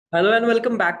Hello and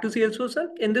welcome back to Salesforce.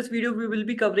 In this video, we will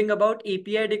be covering about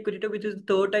API decorator, which is the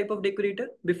third type of decorator.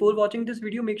 Before watching this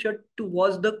video, make sure to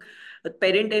watch the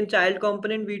parent and child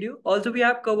component video. Also, we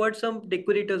have covered some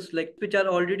decorators like which are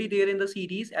already there in the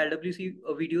series LWC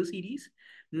video series.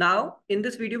 Now, in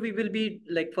this video, we will be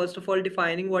like first of all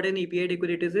defining what an API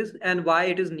decorator is and why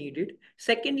it is needed.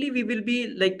 Secondly, we will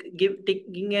be like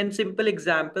taking an simple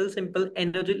example, simple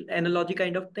analogy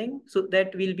kind of thing, so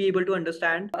that we'll be able to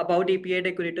understand about API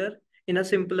decorator in a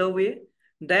simpler way.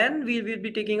 Then we will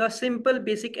be taking a simple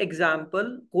basic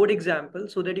example, code example,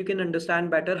 so that you can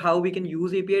understand better how we can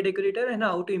use API decorator and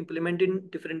how to implement in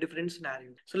different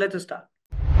scenarios. So let's start.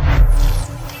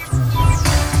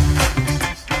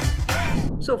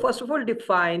 So first of all,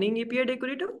 defining API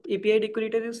decorator. API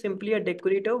decorator is simply a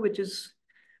decorator which is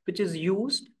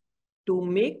used to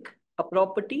make a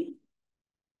property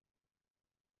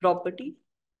what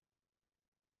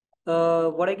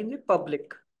I can say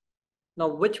public. Now,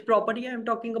 which property I am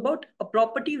talking about? A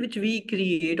property which we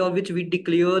create or which we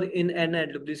declare in an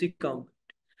LWC component.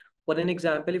 For an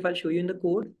example, if I'll show you in the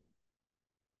code,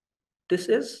 this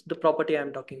is the property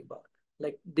I'm talking about.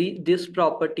 Like this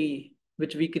property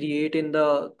which we create in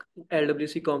the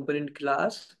LWC component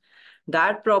class,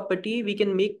 that property we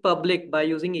can make public by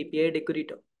using API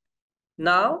decorator.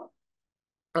 Now,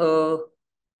 uh,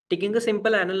 taking a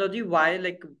simple analogy, why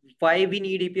we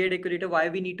need API decorator, why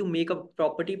we need to make a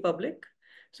property public.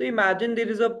 So imagine there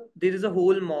is a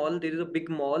whole mall, there is a big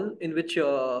mall in which there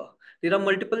are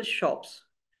multiple shops.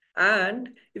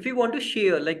 And if you want to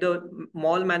share, like the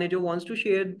mall manager wants to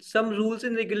share some rules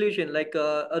and regulation, like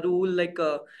a rule like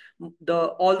the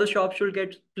all the shops should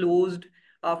get closed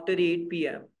after 8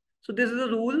 p.m. So this is a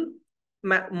rule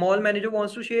mall manager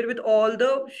wants to share with all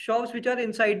the shops which are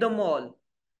inside the mall.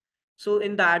 So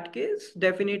in that case,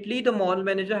 definitely the mall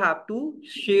manager have to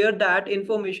share that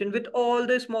information with all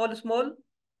the small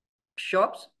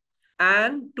shops.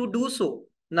 And to do so,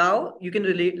 now you can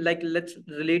relate, like let's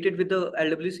relate it with the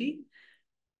LWC.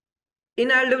 In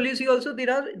LWC also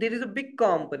there is a big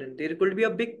component. There could be a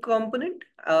big component,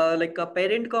 like a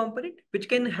parent component, which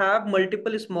can have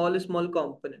multiple small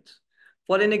components.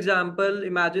 For an example,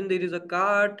 imagine there is a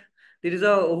cart, there is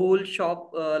a whole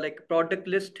shop like product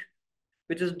list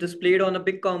which is displayed on a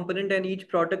big component, and each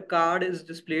product card is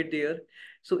displayed there.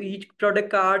 So each product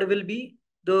card will be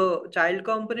the child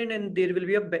component and there will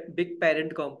be a big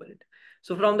parent component.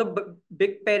 So from the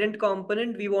big parent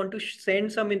component, we want to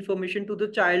send some information to the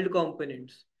child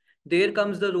components. There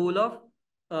comes the role of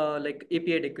like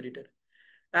API decorator.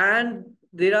 And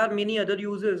there are many other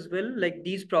uses as well, like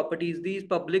these properties, these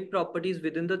public properties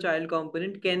within the child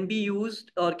component can be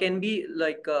used or can be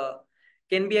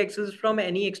accessed from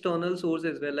any external source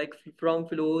as well. Like from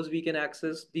flows, we can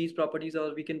access these properties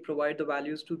or we can provide the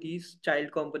values to these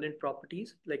child component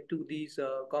properties, like to these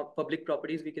public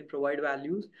properties, we can provide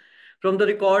values. From the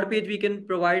record page, we can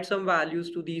provide some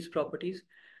values to these properties.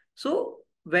 So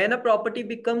when a property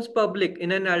becomes public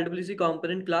in an LWC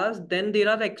component class, then there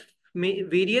are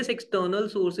various external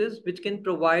sources which can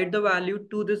provide the value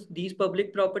to these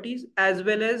public properties, as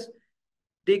well as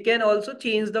they can also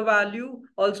change the value.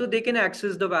 Also, they can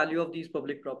access the value of these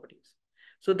public properties.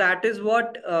 So that is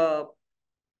what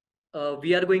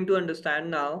we are going to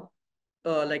understand now,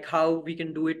 like how we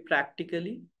can do it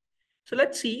practically. So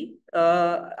let's see.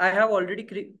 I have already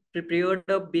prepared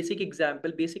a basic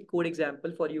code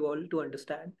example for you all to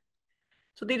understand.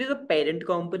 So there is a parent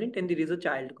component and there is a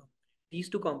child component. These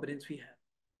two components we have.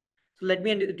 So let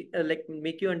me like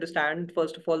make you understand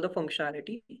first of all the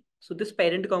functionality. So this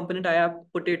parent component, I have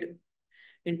put it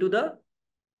into the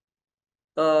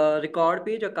record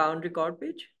page, account record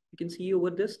page. You can see over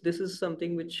this. This is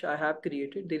something which I have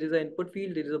created. There is an input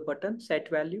field, there is a button, set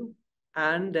value,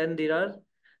 and then there are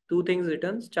two things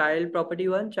written: child property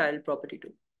 1, child property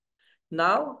 2.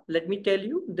 Now, let me tell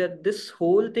you that this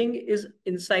whole thing is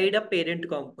inside a parent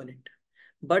component.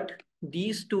 But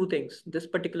these two things, this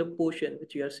particular portion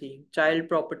which you are seeing, child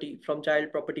property from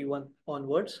child property 1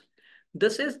 onwards,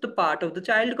 this is the part of the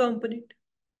child component.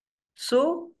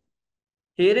 So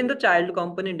here in the child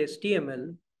component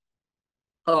HTML,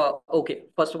 okay,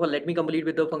 first of all, let me complete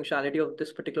with the functionality of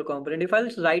this particular component. If I'll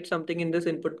write something in this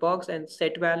input box and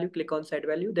set value, click on set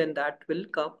value, then that will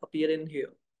come appear in here,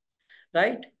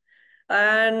 right?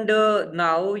 And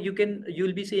now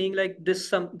you'll be saying like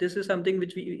this is something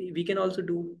which we can also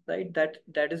do, right?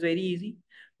 That is very easy.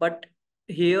 But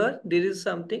here there is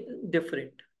something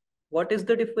different. What is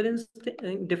the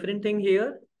different thing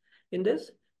here in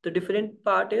this? The different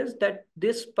part is that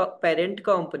this parent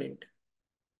component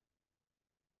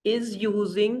is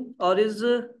using or is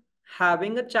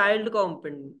having a child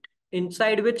component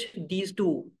inside which these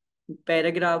two.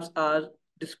 paragraphs are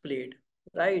displayed,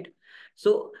 right?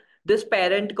 So this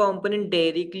parent component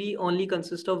directly only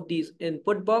consists of these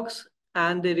input box,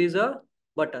 and there is a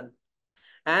button,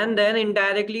 and then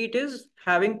indirectly it is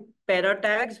having para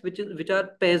tags which are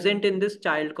present in this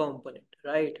child component,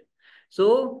 right?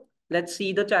 So let's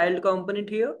see the child component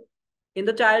here. In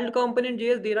the child component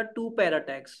JS, there are two para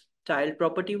tags, child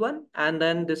property one, and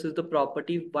then this is the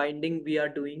property binding we are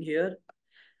doing here.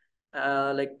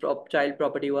 Like child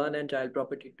property one and child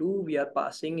property two, we are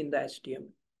passing in the HTML,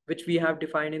 which we have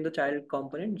defined in the child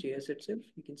component JS itself.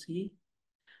 You can see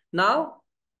now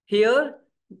here,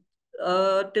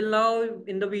 till now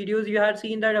in the videos you had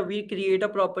seen that we create a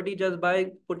property just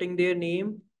by putting their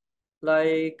name,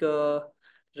 like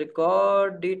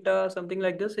record data, something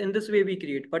like this. In this way we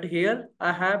create, but here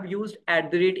I have used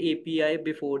 @API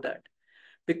before that,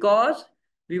 because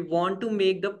we want to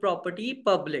make the property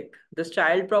public. This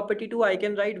child property too I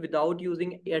can write without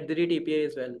using @API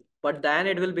as well, but then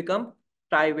it will become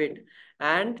private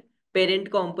and parent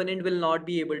component will not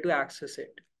be able to access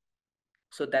it.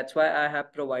 So that's why I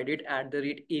have provided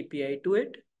 @API to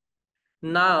it.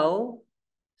 Now,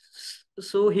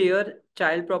 so here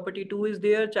child property 2 is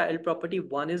there, child property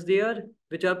 1 is there,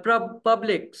 which are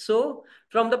public. So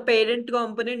from the parent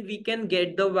component, we can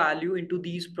get the value into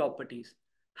these properties.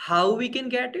 How we can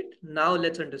get it? Now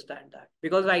let's understand that.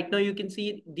 Because right now you can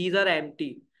see these are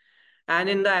empty. And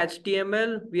in the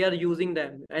HTML, we are using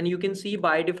them. And you can see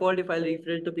by default, if I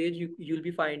refresh the page, you'll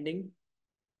be finding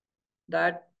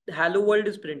that hello world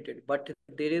is printed, but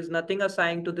there is nothing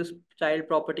assigned to this child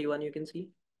property one. You can see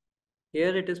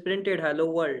here it is printed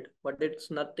hello world, but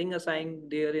it's nothing assigned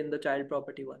there in the child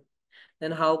property one.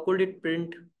 Then how could it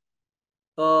print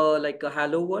like a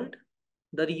hello world?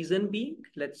 The reason being,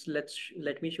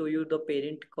 let me show you the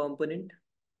parent component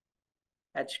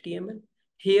HTML.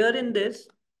 Here in this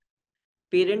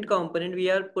parent component, we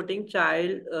are putting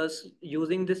child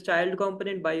using this child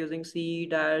component by using c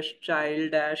dash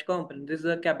child dash component. This is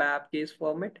a kebab case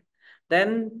format.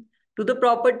 Then to the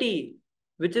property,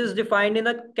 which is defined in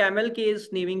a camel case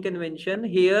naming convention.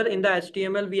 Here in the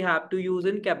HTML, we have to use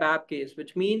in kebab case,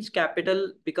 which means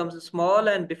capital becomes small,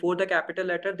 and before the capital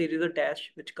letter, there is a dash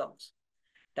which comes.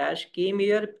 Dash came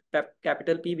here,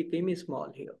 capital P became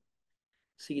small here.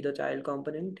 See the child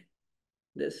component.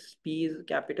 This P is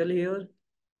capital here,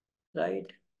 right?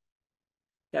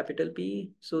 Capital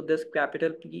P. So this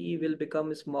capital P will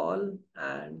become small,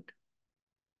 and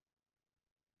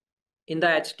in the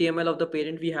HTML of the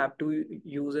parent, we have to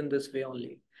use in this way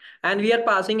only. And we are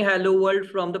passing hello world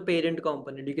from the parent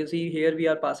component. You can see here we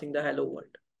are passing the hello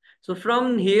world. So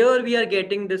from here, we are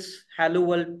getting this hello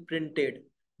world printed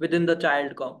within the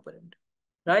child component,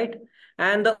 right?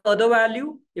 And the other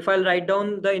value, if I'll write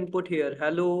down the input here,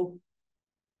 hello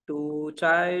to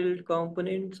child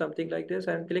component, something like this,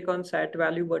 and click on set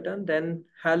value button, then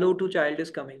hello to child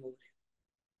is coming over.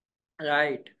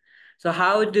 Right. So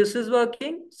how this is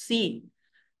working? See,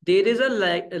 there is a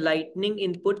lightning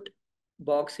input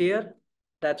box here.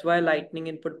 That's why lightning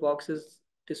input box is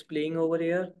displaying over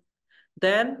here.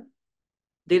 Then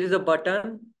there is a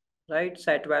button, right?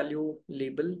 Set value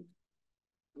label.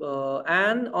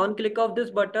 And on click of this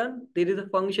button, there is a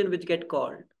function which get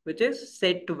called, which is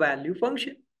set value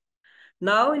function.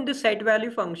 Now in the set value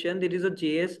function, there is a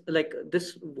JS like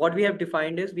this. What we have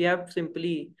defined is we have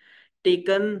simply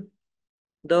taken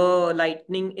the uh,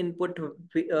 lightning input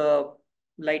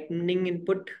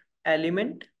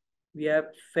element. We have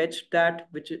fetched that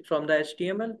which is from the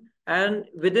HTML, and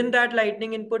within that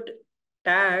lightning input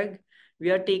tag,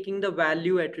 we are taking the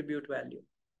value attribute value.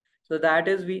 So that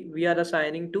is we are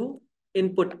assigning to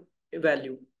input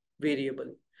value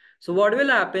variable. So what will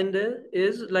happen there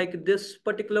is like this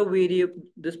particular variable,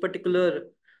 this particular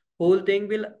whole thing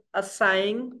will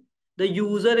assign the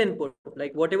user input,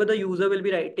 like whatever the user will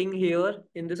be writing here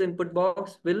in this input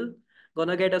box will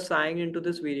gonna get assigned into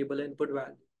this variable input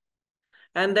value.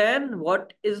 And then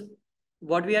what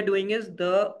we are doing is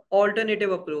the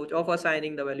alternative approach of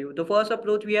assigning the value. The first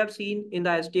approach we have seen in the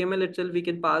HTML itself, we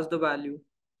can pass the value.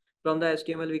 From the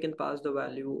HTML, we can pass the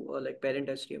value like parent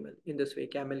HTML in this way,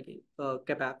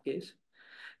 kebab case,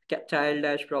 child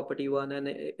dash property one. And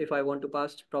if I want to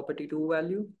pass property two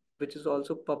value, which is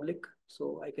also public,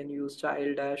 so I can use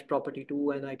child dash property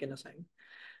two and I can assign.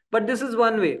 But this is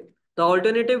one way. The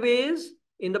alternative way is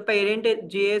in the parent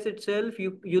JS itself,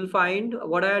 you'll find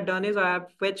what I have done is I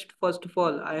have fetched, first of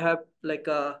all, I have like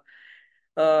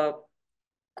a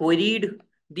queried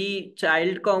the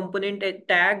child component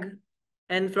tag,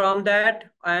 and from that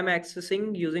I am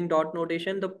accessing using dot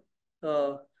notation the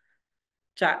uh,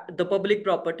 the public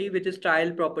property, which is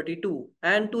child property 2.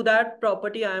 And to that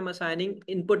property, I am assigning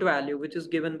input value, which is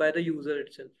given by the user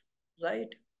itself, right?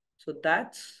 So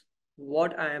that's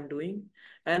what I am doing.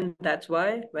 And that's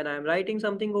why when I'm writing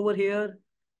something over here,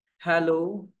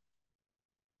 hello,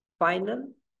 final,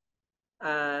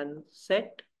 and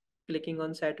set, clicking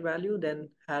on set value, then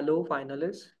hello final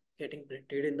is getting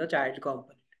printed in the child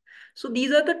component. So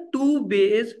these are the two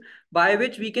ways by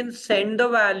which we can send the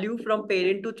value from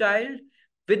parent to child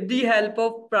with the help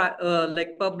of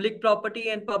like public property,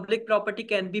 and public property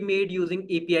can be made using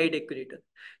API decorator.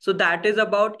 So that is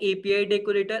about API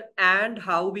decorator and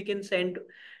how we can send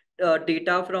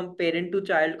data from parent to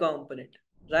child component,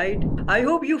 right? I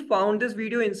hope you found this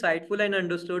video insightful and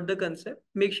understood the concept.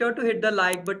 Make sure to hit the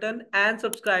like button and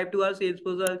subscribe to our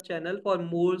Salesforce channel for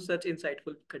more such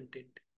insightful content.